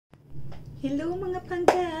Hello mga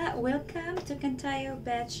pangga! Welcome to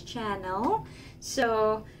Kantayawbeth channel.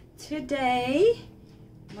 So today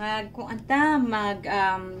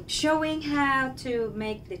showing how to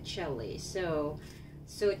make the chili. So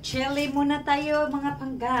chili muna tayo mga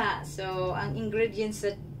pangga. So ang ingredients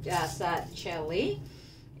sa chili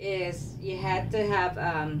is you had to have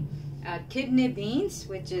kidney beans,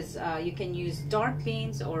 which is you can use dark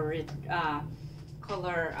beans or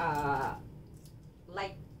color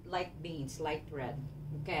light beans, light red.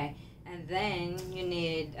 Okay, and then you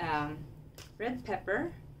need red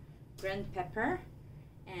pepper, green pepper,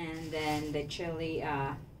 and then the chili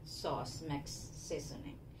sauce mix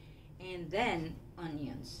seasoning, and then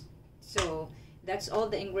onions. So that's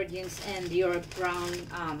all the ingredients, and your ground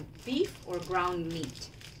beef or ground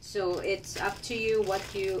meat. So it's up to you what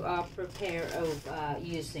you prepare of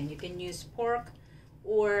using. You can use pork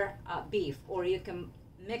or beef, or you can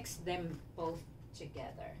mix them both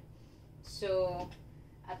together. So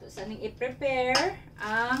ato sa ning i-prepare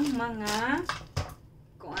ang mga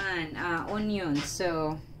onions.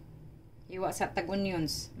 So iwa sa tag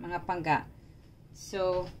onions mga pangga.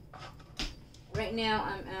 So right now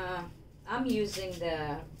I'm using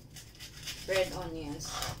the red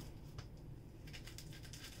onions.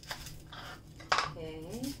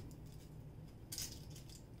 Okay.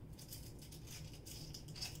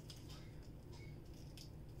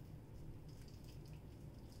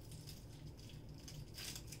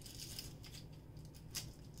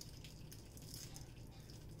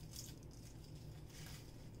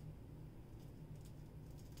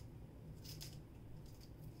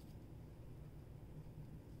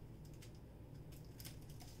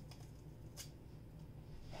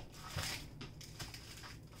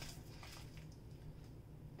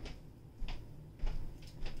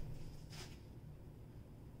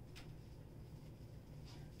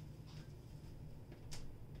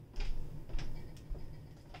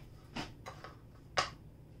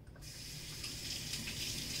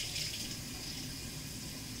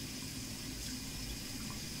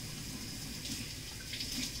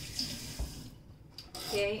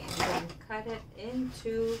 Okay, and then cut it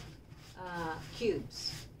into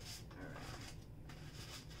cubes.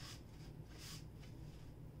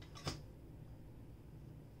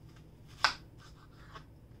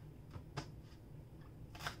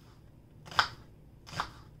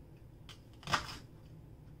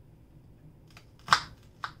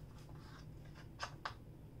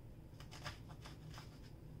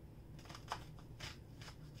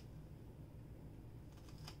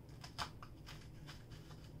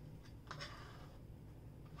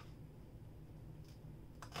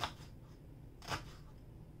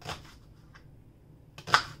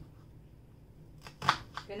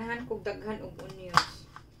 Ganahan kog daghan og onions.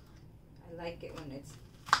 I like it when it's,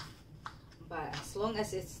 but as long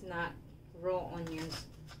as it's not raw onions,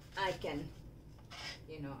 I can,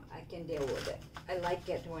 I can deal with it. I like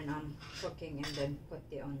it when I'm cooking and then put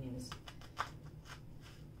the onions,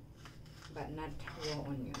 but not raw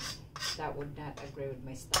onions. That would not agree with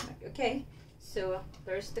my stomach. Okay, so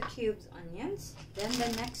there's the cubes onions. Then the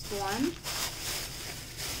next one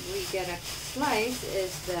we get a slice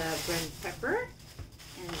is the green pepper.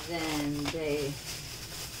 And then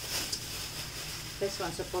this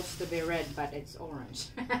one's supposed to be red, but it's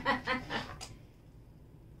orange.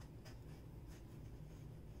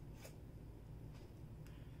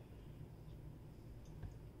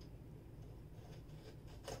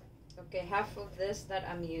 Okay, half of this that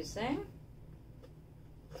I'm using.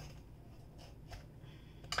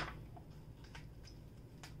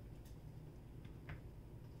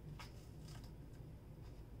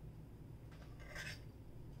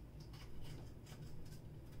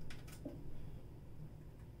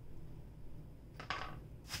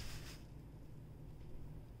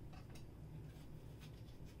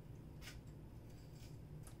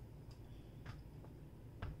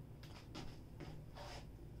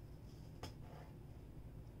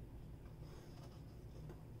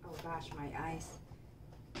 Gosh, my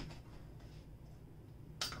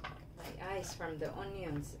eyes from the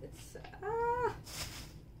onions, it's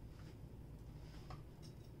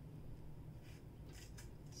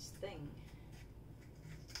sting.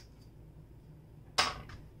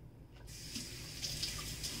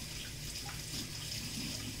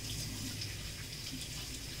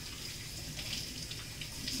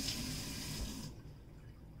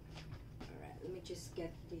 All right, let me just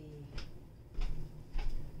get the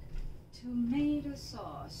tomato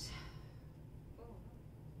sauce. Oh,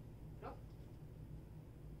 nope. Oh.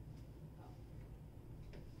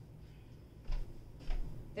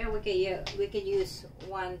 There we can use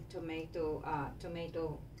one tomato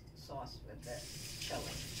sauce with the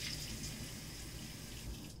chili.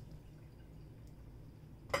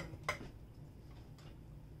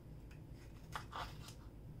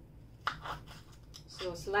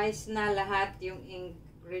 slice na lahat yung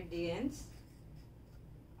ingredients.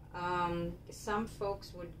 Some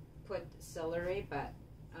folks would put celery, but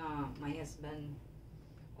my husband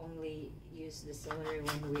only use the celery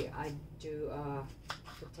when I do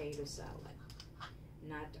potato salad,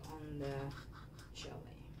 not on the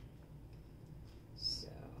chili.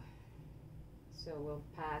 So we'll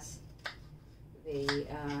pass the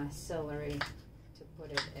celery to put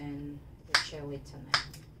it in the chili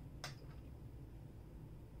tonight.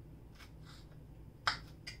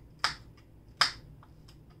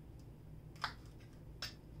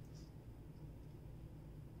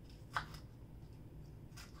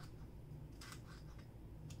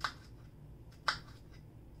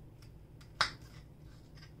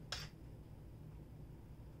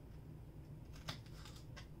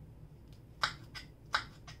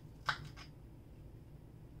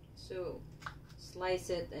 So slice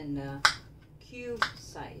it in a cube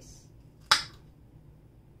size.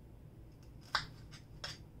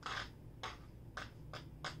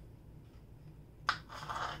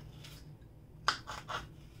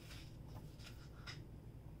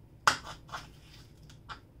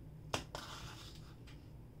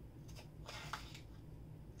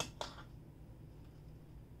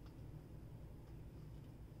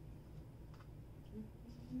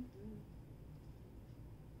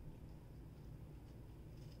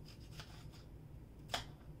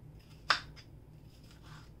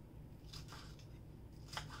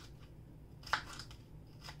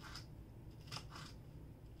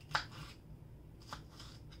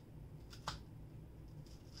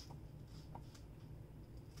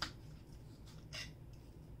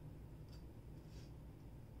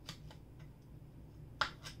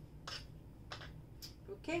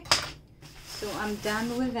 Okay, so I'm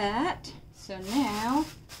done with that. So now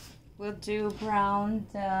we'll do brown.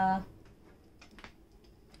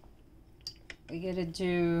 We gotta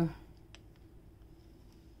do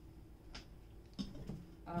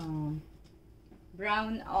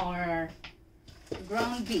brown or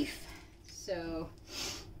ground beef. So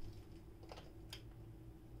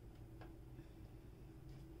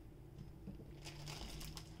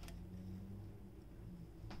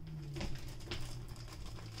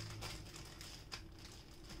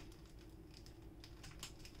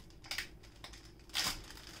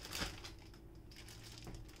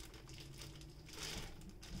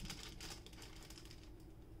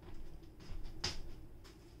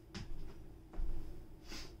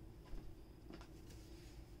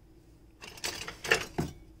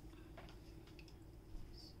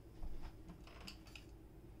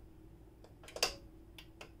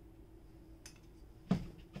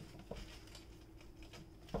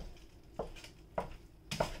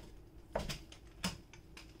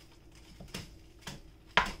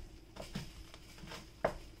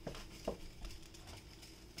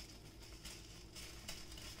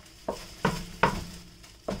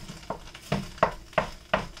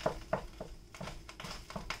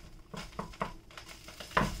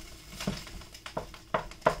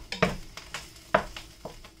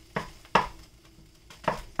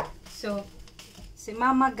si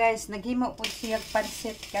mama guys, naghimo po siya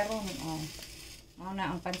pansit karon. Oh na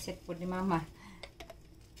ang pansit po ni mama.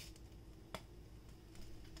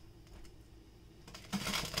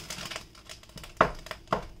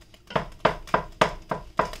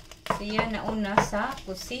 Siya na una sa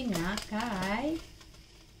kusina kay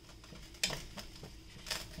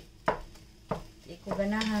di ko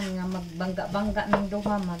ganahan nga magbangga-bangga ng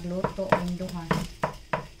duha, magluto ng duha.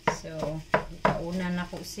 So una na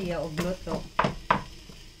ko siya og luto.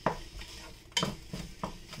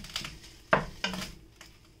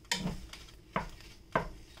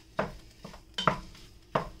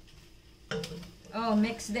 Oh,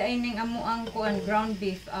 mix the ining amo ang kuan ground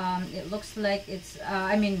beef. It looks like it's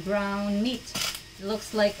ground meat. It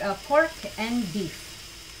looks like pork and beef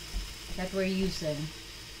that we're using.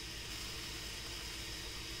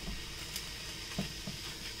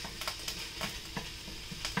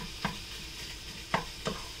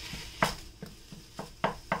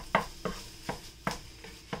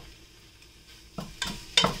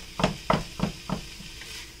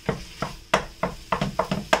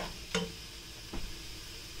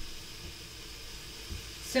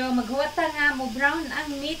 So maghuwata nga mo brown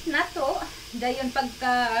ang meat nato. Dayon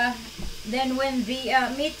pagka then when the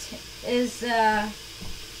meat is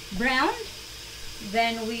brown,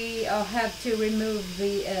 then we have to remove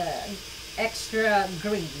the extra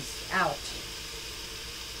grease out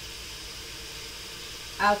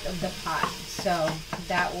of the pot. So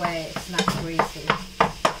that way it's not greasy.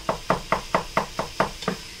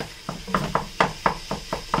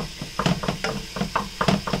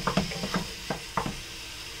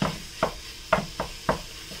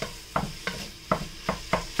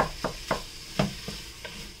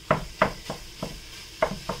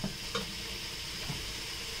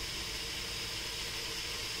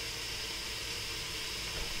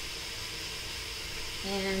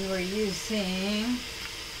 using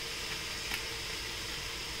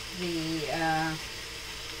the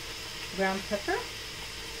ground pepper.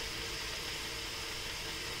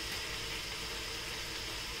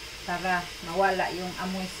 Para mawala yung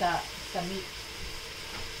amoy sa meat.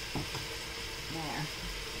 There.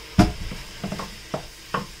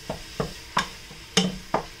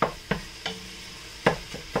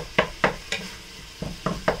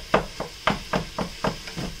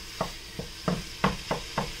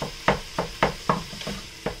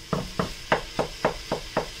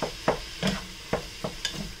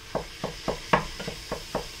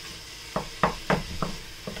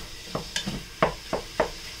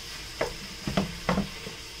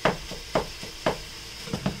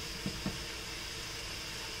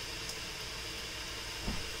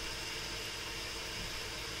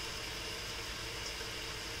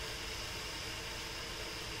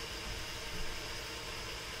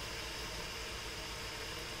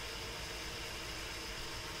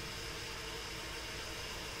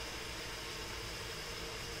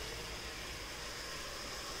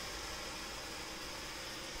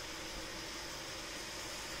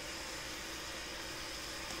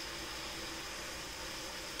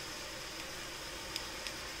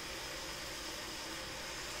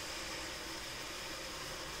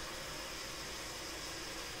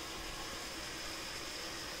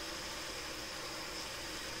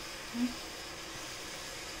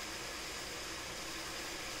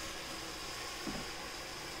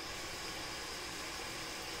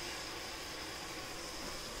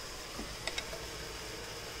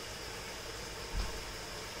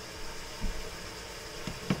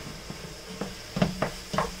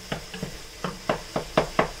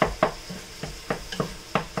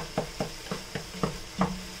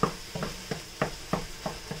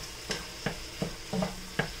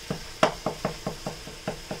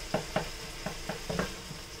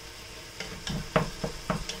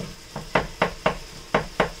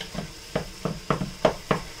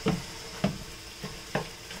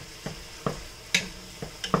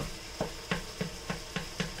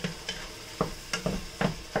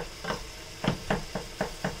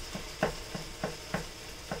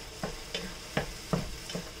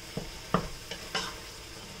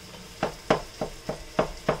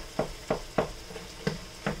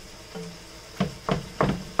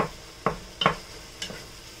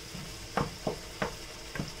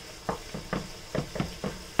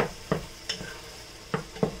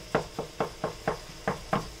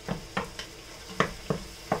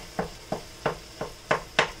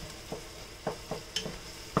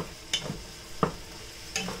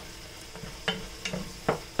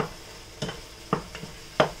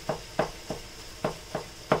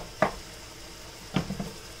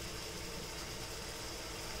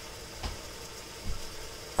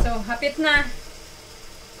 So, hapit na.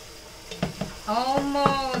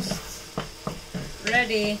 Almost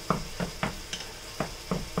ready.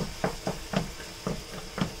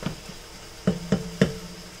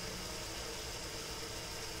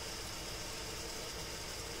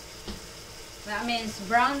 That means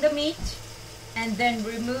brown the meat and then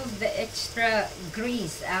remove the extra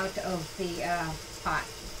grease out of the pot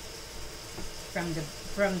from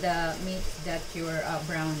the meat that you're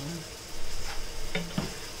browning.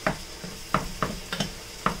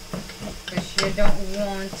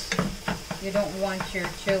 You don't want your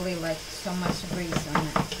chili like so much grease on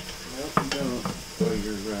it. Nope, you don't. While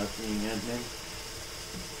you're being admin.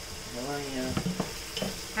 How are you?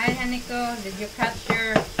 Hi, Haniko. Did you catch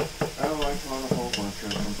your? Oh, I caught a whole bunch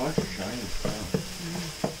of them. A bunch of shiny stuff.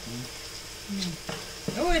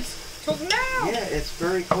 Oh, it's took now. Yeah, it's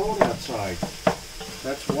very cold outside.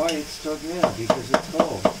 That's why it's took now, because it's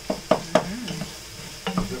cold.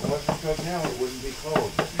 If it wasn't took now, it wouldn't be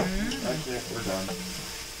cold. That's it, we're done.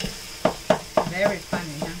 Very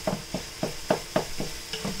funny, huh?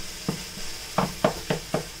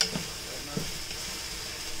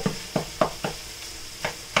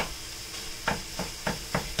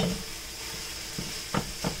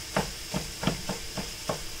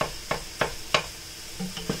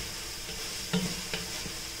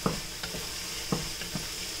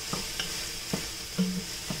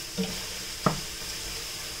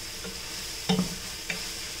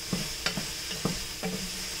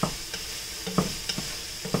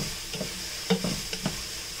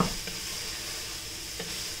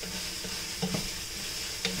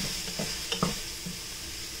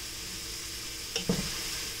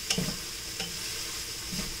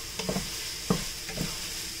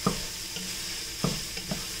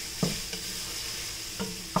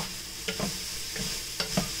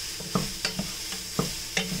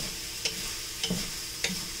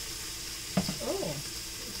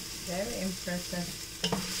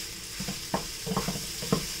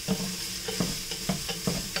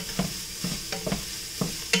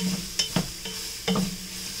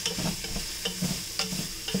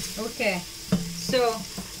 Okay. So,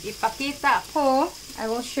 ipakita ko. I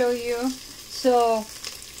will show you. So,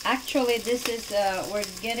 actually, this is, we're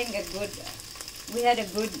getting a good, we had a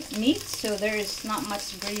good meat, so there is not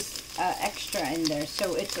much grease extra in there.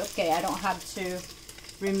 So, it's okay. I don't have to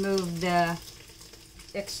remove the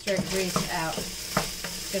extra grease out.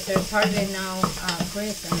 Because there's hardly no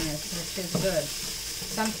grease in this, which is good.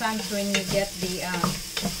 Sometimes when you get the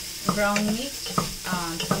ground meat,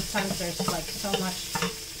 sometimes there's like so much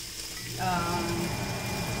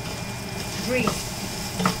grease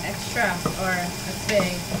extra, or let's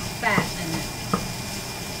say fat in it.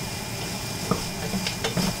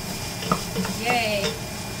 Yay!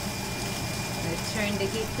 Let's turn the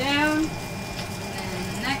heat down, and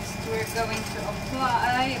next we're going to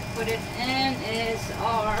apply, put it in, is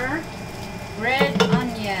our red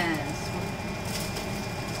onions.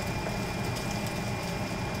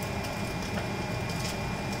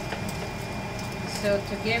 So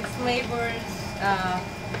to give flavors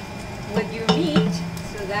with your meat,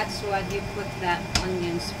 so that's why you put that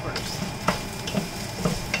onions first.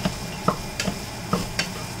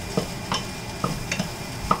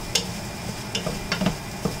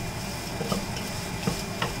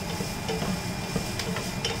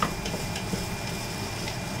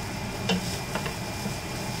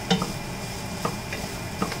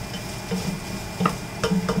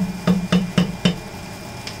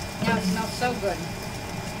 Now it smells so good.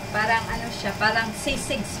 Parang ano siya, parang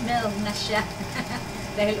sisig smell na siya.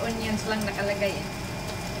 Dahil onions lang nakalagay eh.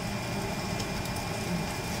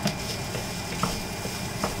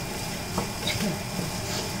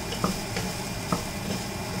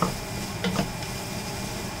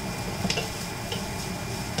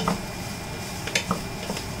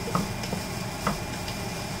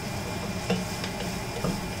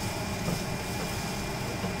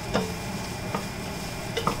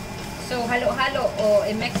 So, halo-halo. O,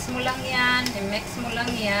 i-mix mo lang yan. I-mix mo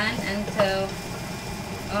lang yan until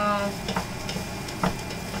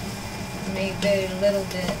maybe a little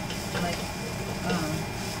bit like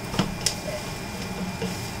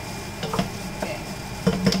okay.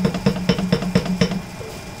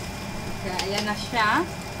 Okay, ayan na siya.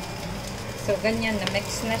 So, ganyan.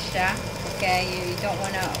 Na-mix na siya. Okay, you don't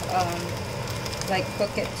wanna like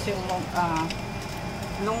cook it too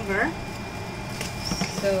longer.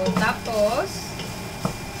 So, tapos,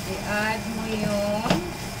 i-add mo yung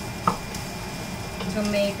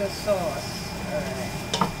tomato sauce.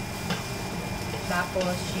 Alright.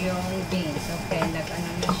 Tapos, yung beans. Okay,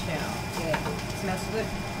 nag-ano na siya. Okay. Smells good.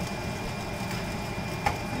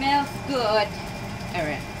 Smells good.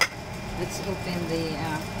 Alright. Let's open the,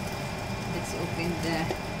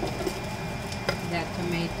 that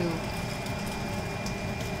tomato.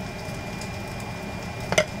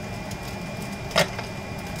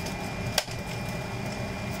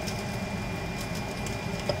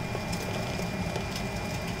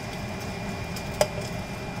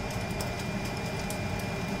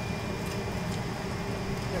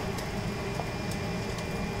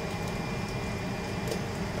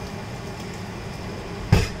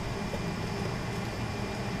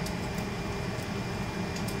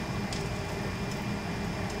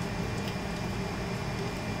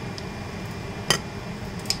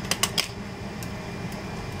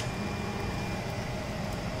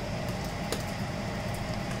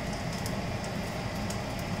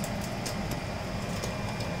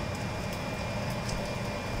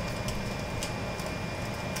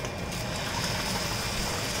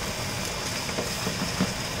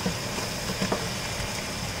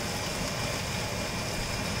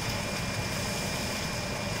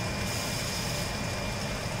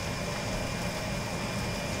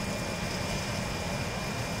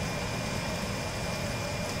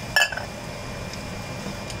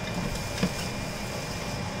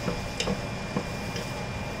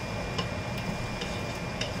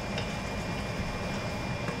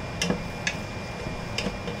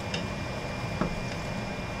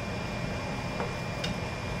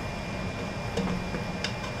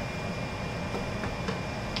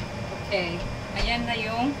 Okay. Ayan na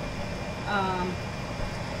yung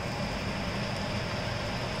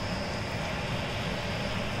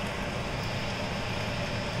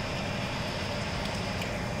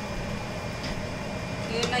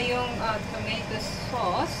yun na yung tomato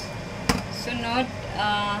sauce. Sunod,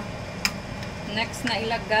 next na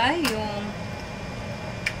ilagay yung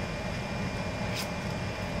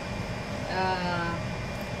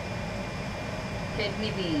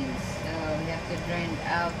kidney beans. So we have to drain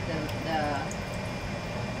out the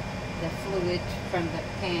fluid from the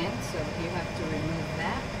pan, so you have to remove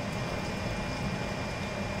that.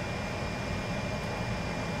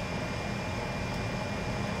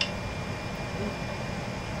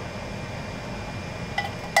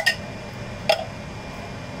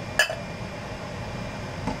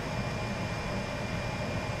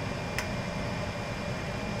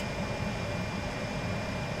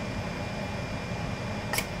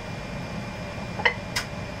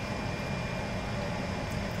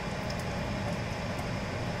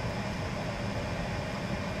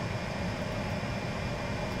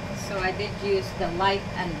 So I did use the light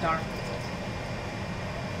and dark.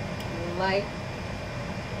 Light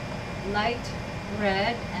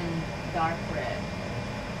red and dark red.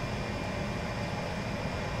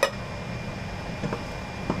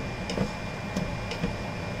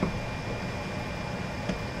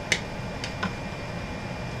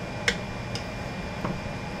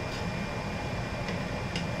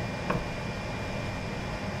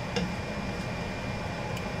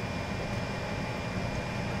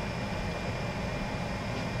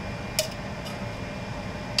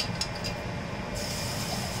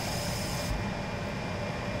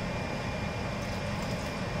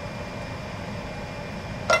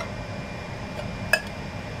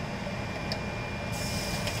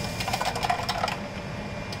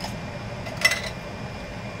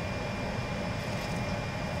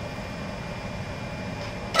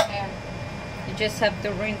 You just have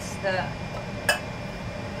to rinse the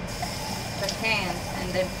cans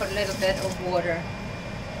and then put a little bit of water.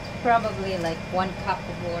 Probably like 1 cup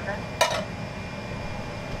of water.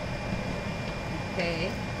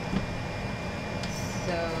 Okay.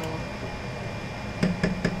 So,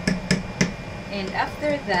 and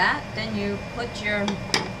after that, then you put your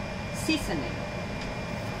seasoning.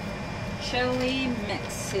 Chili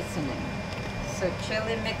mix seasoning. So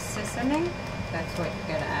chili mix seasoning, that's what you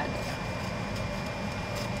gotta add.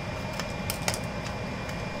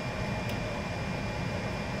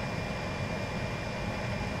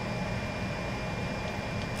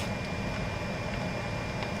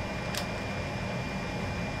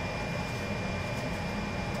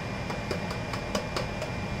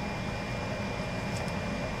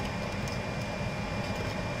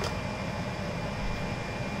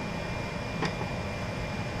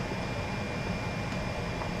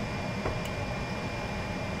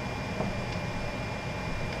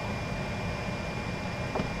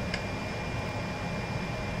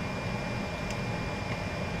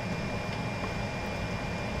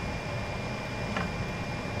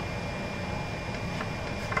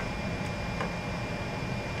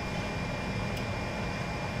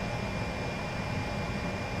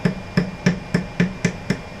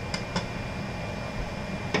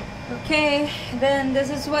 Okay, then this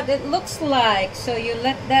is what it looks like. So you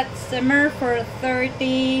let that simmer for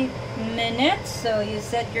 30 minutes. So you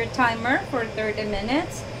set your timer for 30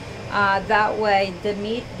 minutes. That way the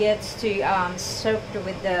meat gets to soaked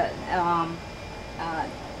with the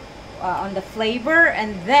on the flavor,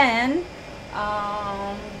 and then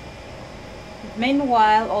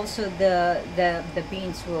meanwhile also the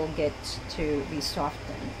beans will get to be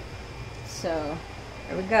softened. So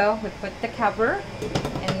there we go. We put the cover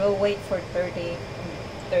and we'll wait for 30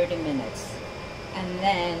 minutes. And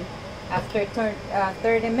then after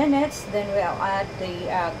 30 minutes, then we'll add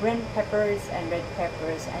the green peppers and red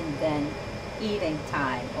peppers, and then eating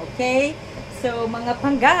time. Okay? So mga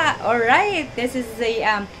pangga, alright, this is the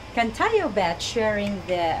Kantayawbeth sharing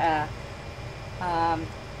the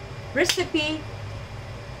recipe.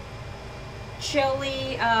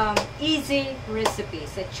 Chili, easy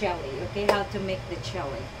recipes at chili. Okay, how to make the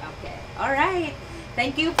chili. Okay, all right.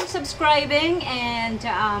 Thank you for subscribing and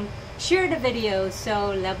share the video.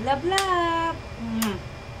 So love.